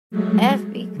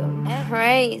FB go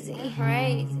crazy.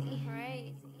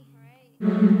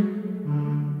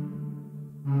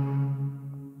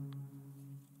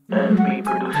 FB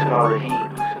producing all the heat.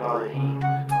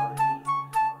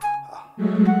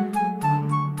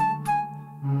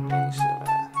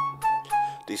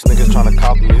 These niggas tryna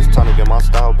copy me, it's time to get my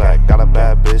style back. Got a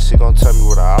bad bitch, she gon' tell me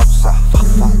where the outside.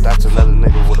 That's another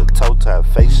nigga with a toe tap.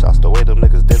 Face shots, the way them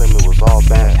niggas did him, it was all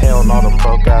bad. Hell no, them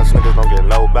broke ass niggas don't get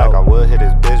no back. I would hit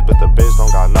his bitch, but the bitch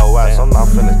don't got no ass. I'm not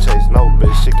finna chase no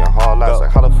bitch, she can haul ass.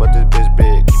 Like how the fuck this bitch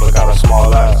big, but got a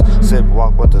small ass. Sip,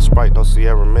 walk with the Sprite, no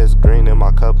Sierra Mist. Green in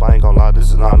my cup, I ain't gon' lie, this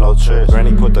is not no trick.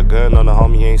 Granny put the gun on the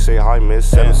homie, ain't say hi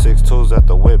miss. 7.62s at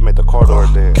the whip, make the corridor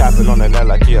dead. Capping on the net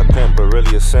like he a pimp, but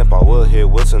really a simp. I would hit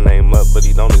what's her name up, but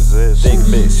he don't exist. Thick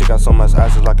bitch, she got so much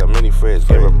ass, it's like a mini fridge.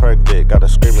 Gave her perk dick, got her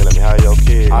screaming, let me have your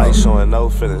kid. I ain't showing no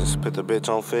feelings, put the bitch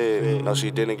on fed. No,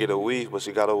 she didn't get a weave, but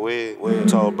she got a wig.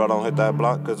 Told bro don't hit that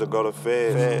block, cause it go to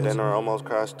feds. Then her almost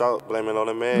crashed out, blaming on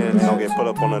the meds. Don't get put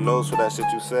up on the nose for that shit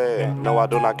you said. No, I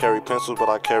do not carry pencils, but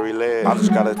I carry lead. I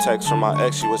just got a text from my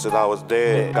ex, she wished that I was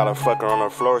dead. Got a fucker on her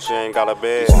floor, she ain't got a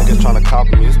bed. These niggas tryna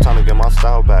copy me, it's time to get my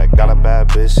style back. Got a bad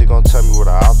bitch, she gon' tell me where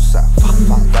the outside.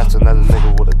 That's another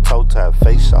nigga with a toe tap.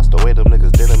 Face shots, the way them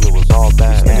niggas did him, it was all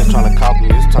bad. These niggas tryna copy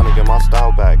me, it's time to get my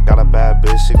style back. Got a bad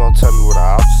bitch, she gon' tell me where the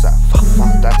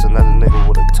outside. That's another nigga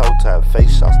with a toe tap.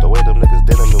 Face shots, the way them niggas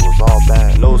did him, it was all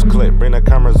bad. Nose clip, bring the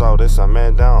cameras out, it's a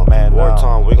man down.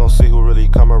 Wartime, we gon' see who really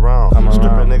come around.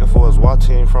 Strippin' nigga for his watch,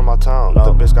 he ain't from my town.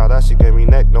 The bitch got that, she gave me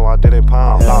neck, no I didn't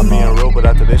pound. Not being real, but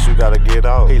after this you gotta get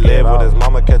out. He live with his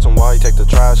mama, catch him while he take the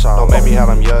trash out. Don't make me have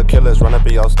them young killers run up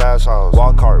in your stash house.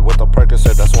 Walk cart with the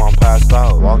Percocet, that's why I'm passed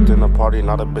out. Walked in the party,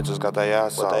 now the bitches got their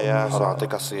ass out. Hold on, I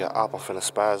think I see a op, I'm finna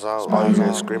spaz out. All you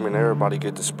niggas screaming, everybody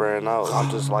get to spraying out. I'm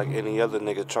just like any other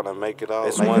nigga tryna make it out.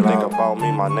 It's one thing about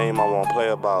me, my name I won't play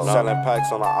about. Selling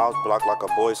packs on the outs block like a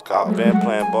Boy Scout. I been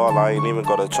playing ball, I ain't even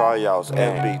go to tryouts.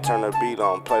 FB, turn the beat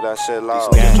on, play that shit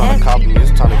loud. These niggas tryna copy me,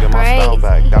 it's time to get my style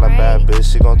back. Got a bad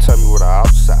bitch, she gon' tell me where the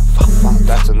outside.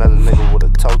 That's another nigga with a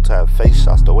toe tap. Face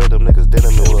shots, the way them niggas